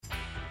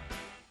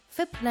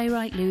For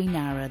playwright Louis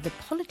Nowra, the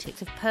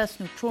politics of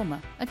personal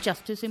trauma are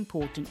just as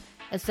important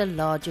as the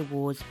larger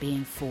wars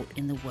being fought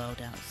in the world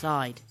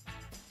outside.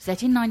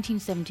 Set in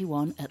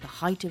 1971 at the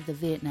height of the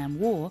Vietnam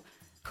War,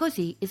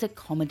 Così is a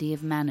comedy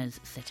of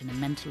manners set in a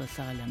mental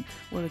asylum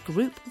where a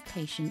group of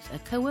patients are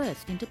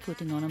coerced into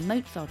putting on a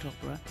Mozart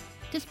opera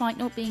despite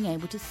not being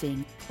able to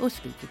sing or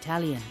speak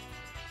Italian.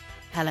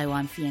 Hello,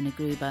 I'm Fiona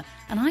Gruber,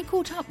 and I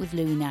caught up with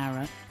Louis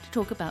Nowra to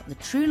talk about the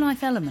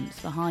true-life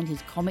elements behind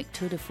his comic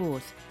tour de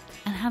force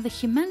and how the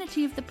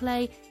humanity of the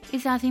play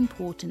is as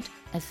important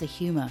as the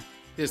humour.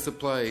 Yes, the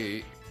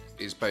play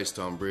is based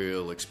on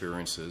real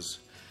experiences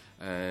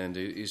and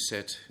it is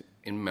set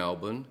in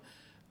Melbourne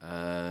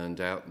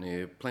and out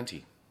near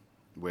Plenty,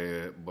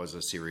 where it was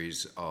a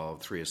series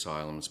of 3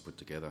 asylums put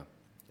together,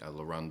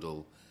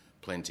 Larundel,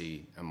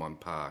 Plenty and one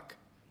park.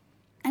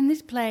 And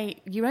this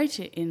play, you wrote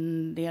it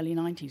in the early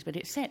 90s, but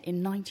it's set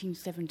in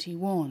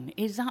 1971.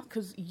 Is that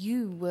because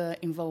you were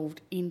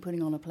involved in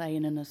putting on a play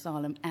in an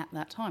asylum at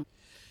that time?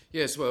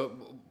 Yes, well,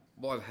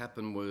 what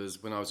happened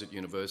was when I was at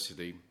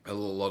university, a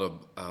lot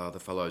of the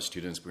fellow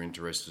students were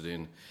interested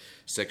in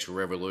sexual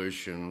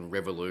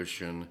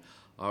revolution.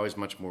 I was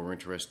much more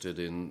interested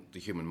in the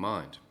human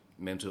mind,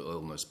 mental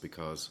illness,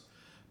 because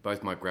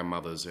both my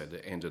grandmothers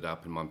had ended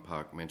up in one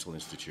park mental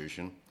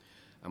institution,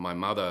 and my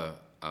mother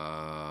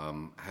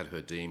had her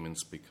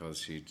demons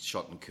because she'd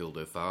shot and killed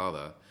her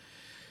father.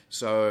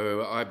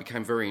 So I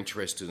became very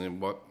interested in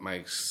what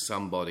makes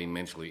somebody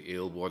mentally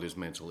ill, what is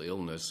mental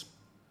illness.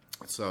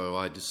 So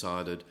I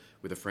decided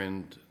with a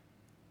friend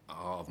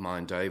of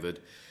mine, David,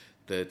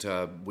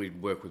 that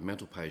we'd work with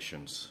mental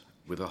patients,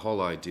 with the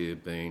whole idea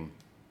being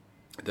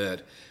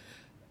that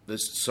the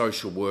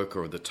social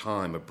worker at the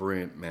time, a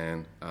brilliant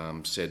man,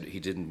 said he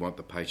didn't want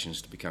the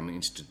patients to become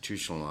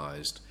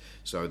institutionalised.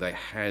 So they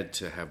had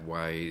to have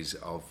ways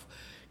of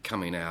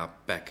coming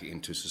out back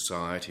into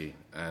society,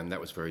 and that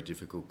was very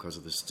difficult because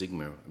of the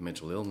stigma of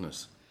mental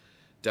illness.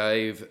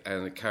 Dave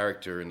and the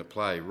character in the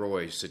play,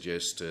 Roy,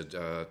 suggested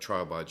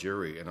trial by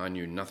jury, and I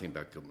knew nothing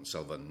about Gilbert and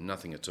Sullivan,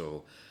 nothing at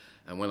all.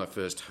 And when I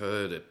first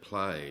heard it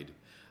played,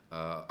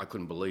 I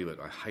couldn't believe it.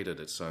 I hated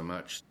it so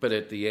much. But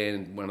at the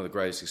end, one of the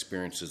greatest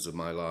experiences of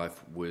my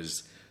life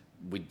was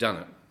we'd done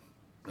it.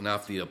 And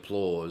after the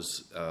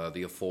applause, the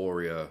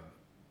euphoria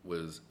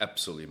was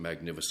absolutely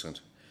magnificent,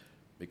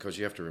 because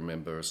you have to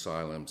remember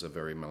asylums are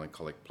very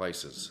melancholic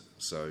places.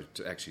 So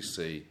to actually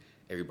see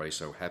everybody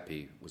so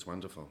happy was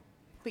wonderful.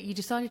 But you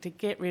decided to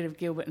get rid of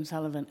Gilbert and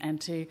Sullivan and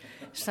to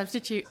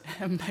substitute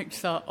a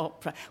Mozart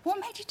opera. What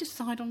made you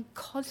decide on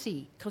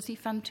Così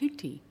fan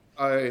tutti?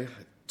 I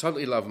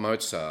totally love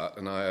Mozart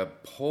and I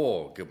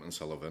abhor Gilbert and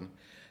Sullivan.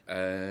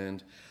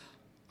 And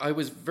I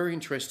was very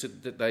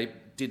interested that they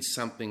did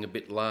something a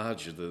bit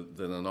larger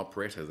than an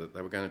operetta, that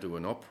they were going to do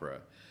an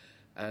opera.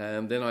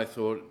 And then I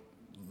thought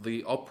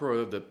the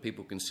opera that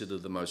people consider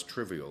the most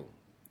trivial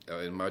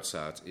in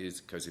Mozart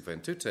is Così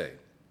fan tutte.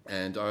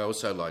 And I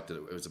also liked that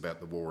it was about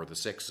the war of the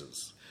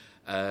sexes.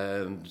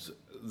 And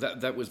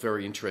that was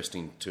very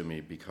interesting to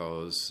me,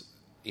 because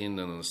in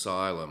an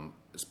asylum,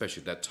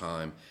 especially at that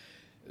time,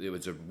 there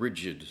was a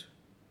rigid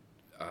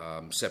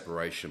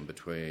separation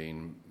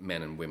between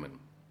men and women.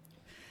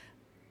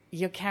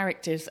 Your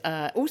characters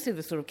are also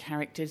the sort of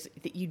characters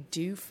that you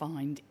do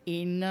find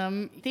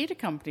in theatre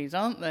companies,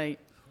 aren't they?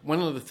 One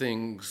of the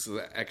things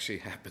that actually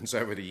happens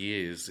over the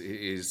years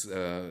is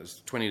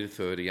 20 to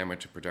 30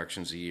 amateur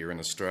productions a year in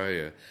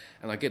Australia,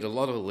 and I get a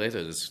lot of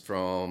letters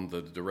from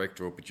the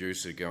director or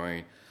producer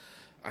going,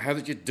 "How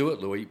did you do it,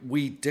 Louis?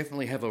 We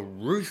definitely have a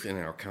Ruth in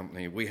our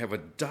company. We have a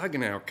Doug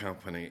in our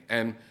company.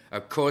 And,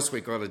 of course,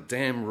 we've got a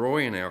damn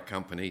Roy in our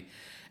company."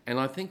 And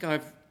I think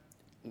I've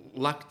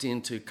lucked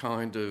into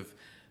kind of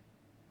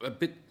a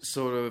bit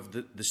sort of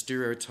the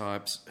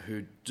stereotypes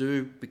who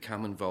do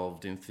become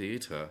involved in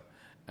theatre.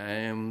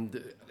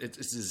 And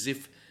it's as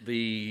if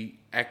the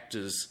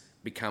actors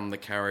become the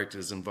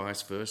characters and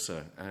vice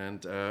versa.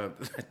 And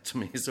that to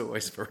me is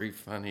always very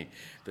funny.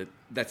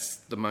 That's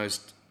the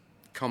most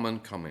common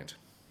comment.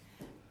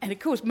 And of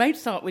course,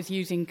 Mozart was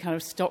using kind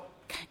of stock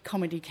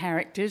comedy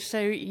characters, so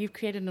you've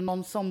created an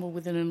ensemble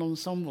within an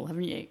ensemble,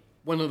 haven't you?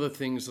 One of the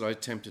things that I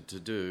attempted to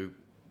do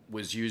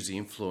was use the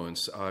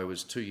influence. I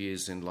was 2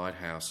 years in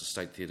Lighthouse, a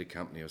state theatre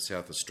company of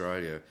South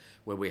Australia,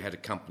 where we had a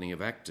company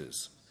of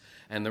actors.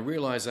 And the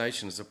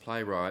realisation as a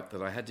playwright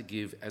that I had to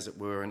give, as it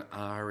were, an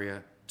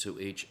aria to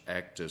each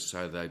actor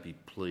so they'd be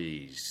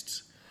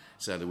pleased,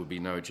 so there would be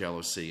no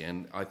jealousy.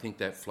 And I think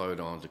that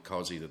flowed on to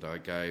Così, that I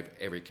gave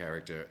every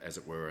character, as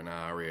it were, an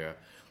aria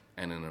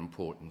and an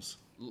importance.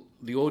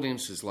 The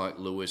audiences like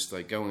Lewis,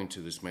 they go into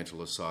this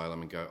mental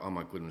asylum and go, "Oh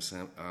my goodness,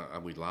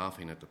 are we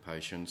laughing at the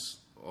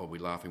patients, or are we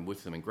laughing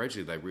with them?" And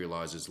gradually they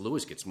realise, as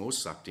Lewis gets more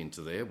sucked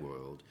into their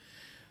world,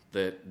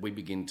 that we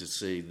begin to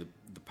see the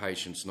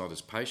patients not as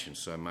patients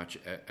so much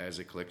as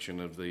a collection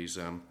of these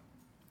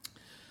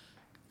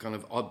kind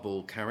of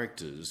oddball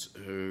characters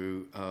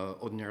who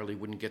ordinarily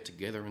wouldn't get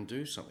together and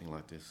do something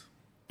like this.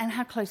 And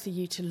how close are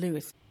you to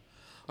Lewis?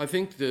 I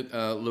think that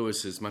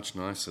Lewis is much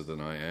nicer than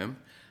I am.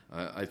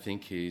 I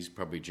think he's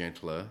probably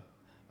gentler.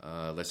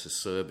 less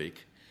acerbic,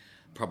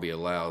 probably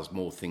allows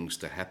more things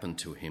to happen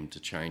to him, to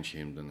change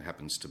him, than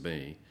happens to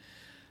me.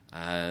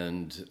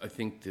 And I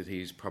think that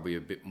he's probably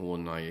a bit more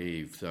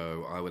naive,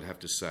 though I would have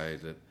to say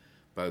that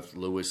both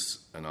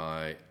Lewis and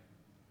I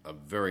are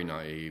very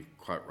naive,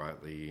 quite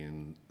rightly,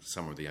 in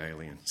some of the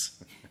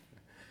aliens.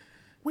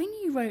 When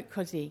you wrote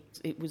Cosy,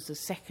 it was the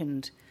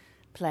second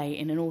play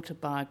in an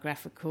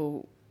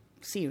autobiographical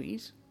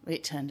series,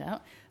 it turned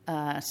out.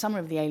 Summer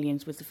of the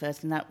Aliens was the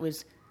first, and that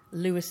was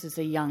Lewis as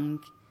a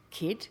young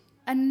kid.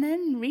 And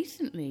then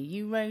recently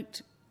you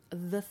wrote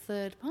the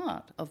third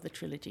part of the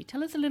trilogy.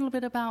 Tell us a little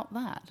bit about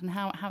that and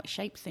how it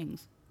shapes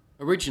things.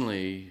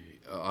 Originally,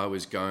 I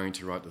was going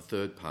to write the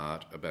third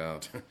part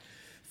about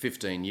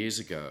 15 years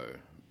ago.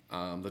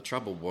 The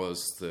trouble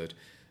was that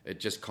it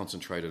just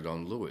concentrated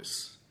on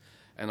Lewis.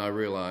 And I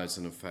realised,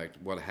 in fact,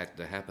 what had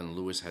to happen,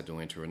 Lewis had to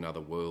enter another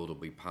world or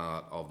be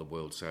part of the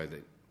world, say,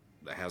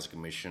 the Housing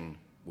Commission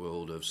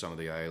world of some of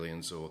the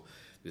aliens or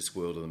this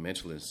world of the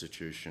mental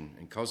institution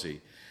in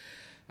Cosy.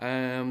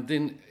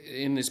 Then,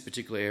 in this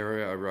particular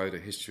area, I wrote a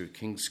history of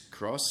King's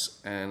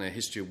Cross and a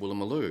history of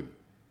Woolloomooloo.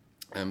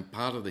 And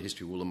part of the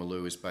history of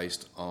Woolloomooloo is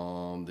based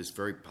on this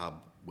very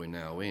pub we're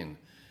now in.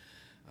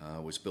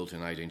 It was built in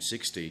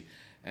 1860,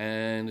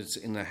 and it's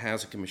in the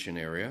Housing Commission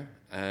area,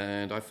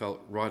 and I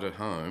felt right at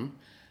home.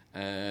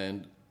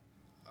 And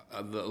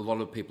a lot of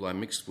the people I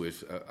mixed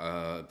with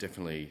are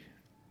definitely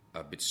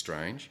a bit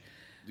strange.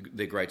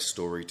 They're great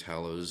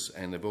storytellers,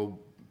 and they've all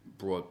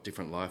brought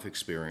different life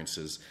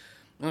experiences.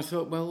 And I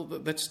thought, well,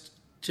 that's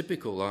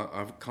typical.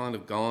 I've kind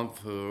of gone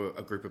for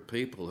a group of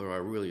people who I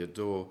really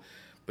adore,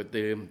 but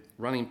they're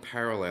running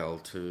parallel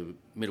to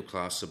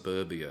middle-class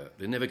suburbia.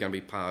 They're never going to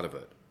be part of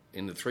it.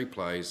 In the three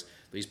plays,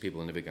 these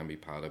people are never going to be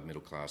part of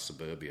middle-class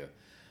suburbia.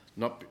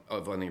 Not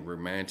of any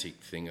romantic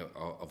thing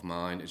of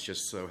mine. It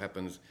just so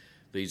happens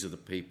these are the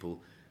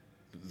people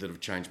that have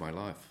changed my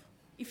life.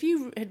 If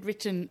you had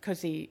written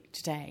Cosy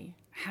today,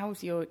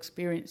 how's your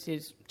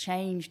experiences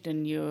changed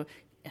and your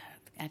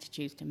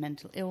attitudes to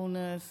mental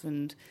illness,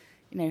 and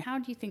how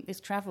do you think this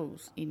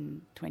travels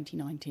in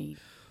 2019?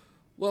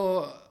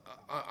 Well,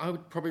 I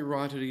would probably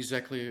write it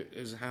exactly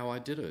as how I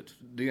did it.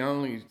 The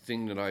only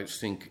thing that I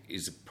think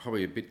is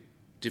probably a bit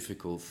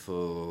difficult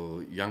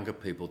for younger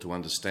people to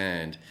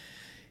understand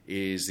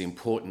is the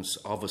importance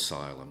of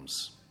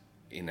asylums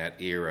in that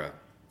era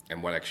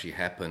and what actually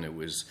happened.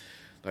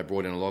 They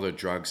brought in a lot of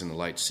drugs in the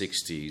late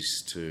 60s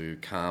to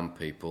calm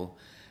people.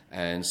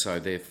 And so,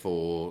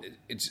 therefore,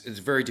 it's a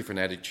very different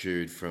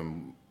attitude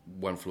from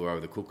One Flew Over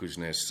the Cuckoo's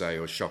Nest, say,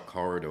 or Shock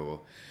Corridor,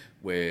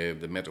 where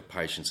the mental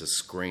patients are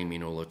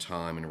screaming all the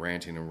time and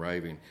ranting and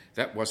raving.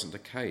 That wasn't the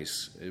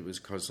case. It was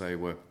because they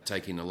were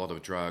taking a lot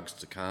of drugs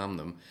to calm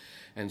them.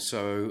 And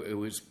so it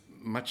was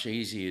much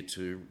easier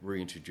to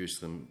reintroduce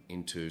them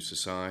into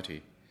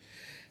society.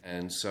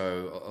 And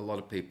so a lot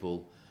of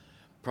people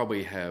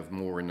probably have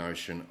more a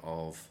notion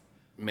of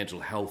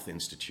mental health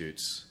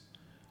institutes,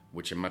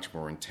 which are much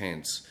more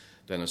intense,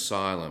 than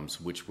asylums,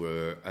 which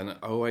were an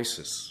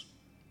oasis.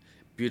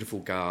 Beautiful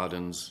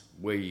gardens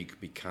where you could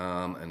be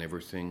calm and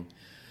everything,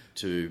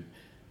 to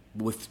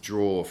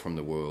withdraw from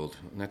the world.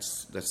 And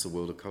that's the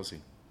world of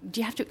Cosy.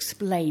 Do you have to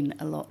explain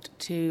a lot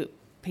to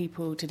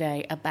people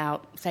today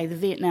about, say, the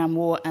Vietnam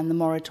War and the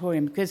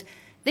moratorium? Because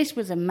this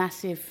was a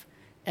massive...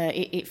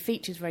 it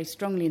features very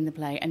strongly in the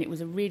play, and it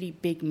was a really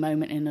big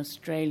moment in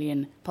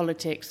Australian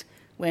politics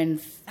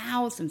when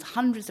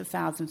hundreds of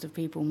thousands of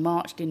people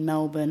marched in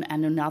Melbourne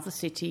and in other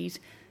cities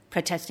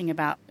protesting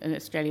about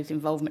Australia's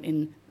involvement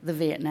in the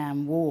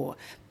Vietnam War.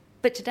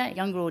 But today,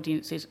 younger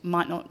audiences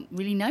might not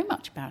really know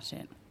much about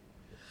it.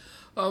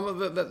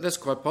 That's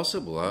quite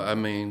possible. I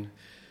mean,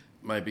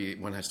 maybe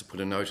one has to put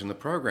a note in the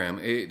program.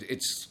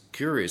 It's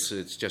curious.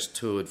 It's just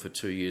toured for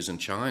 2 years in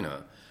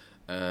China,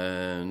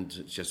 and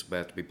it's just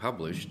about to be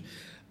published.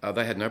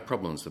 They had no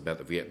problems about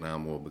the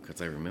Vietnam War because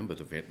they remember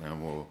the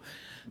Vietnam War.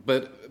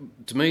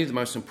 But to me, the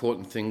most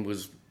important thing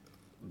was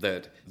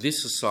that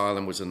this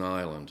asylum was an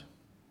island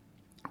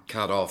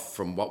cut off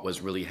from what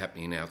was really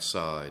happening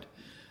outside.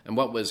 And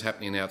what was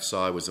happening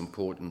outside was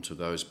important to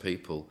those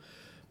people.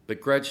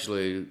 But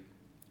gradually,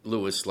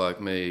 Lewis,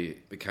 like me,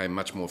 became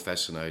much more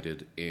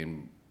fascinated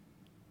in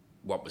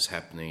what was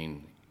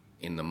happening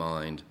in the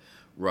mind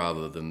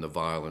rather than the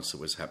violence that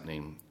was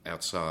happening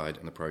outside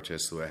and the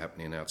protests that were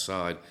happening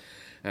outside.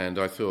 And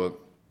I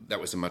thought that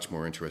was a much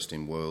more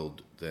interesting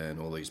world than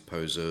all these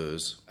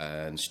poseurs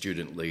and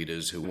student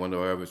leaders who want to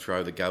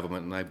overthrow the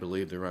government and they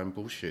believe their own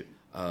bullshit.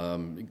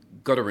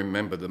 You've got to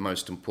remember the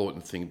most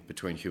important thing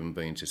between human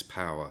beings is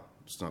power.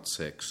 It's not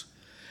sex.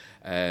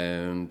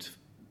 And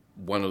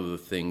one of the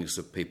things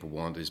that people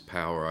want is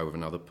power over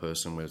another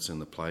person when it's in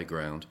the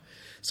playground.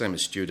 Same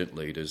as student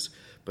leaders.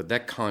 But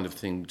that kind of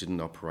thing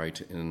didn't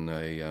operate in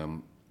a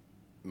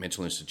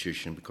mental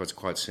institution because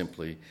quite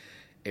simply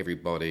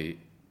everybody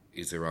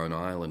is their own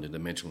island in a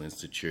mental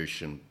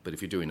institution. But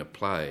if you're doing a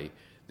play,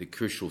 the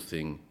crucial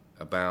thing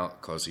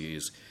about Cosy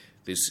is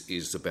this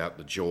is about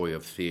the joy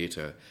of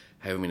theatre,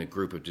 having a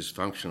group of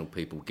dysfunctional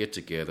people get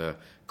together,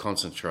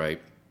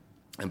 concentrate,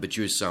 and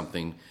produce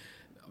something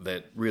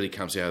that really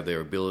comes out of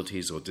their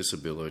abilities or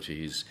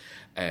disabilities,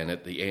 and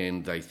at the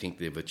end they think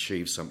they've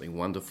achieved something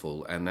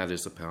wonderful, and that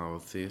is the power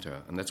of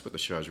theatre, and that's what the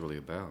show's really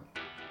about.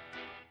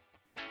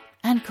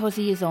 And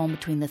Cosy is on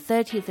between the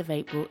 30th of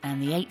April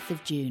and the 8th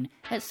of June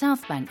at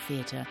South Bank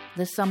Theatre,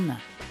 the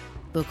Sumner.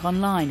 Book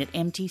online at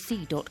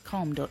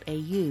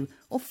mtc.com.au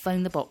or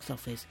phone the box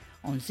office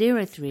on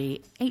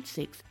 03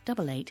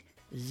 8688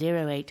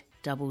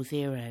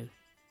 0800.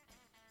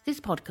 This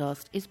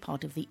podcast is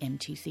part of the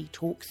MTC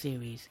Talk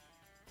series.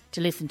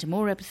 To listen to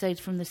more episodes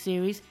from the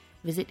series,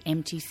 visit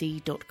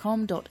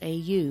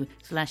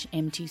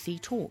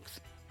mtc.com.au/MTC Talks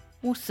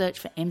or search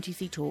for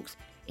MTC Talks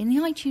in the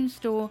iTunes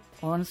Store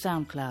or on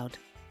SoundCloud.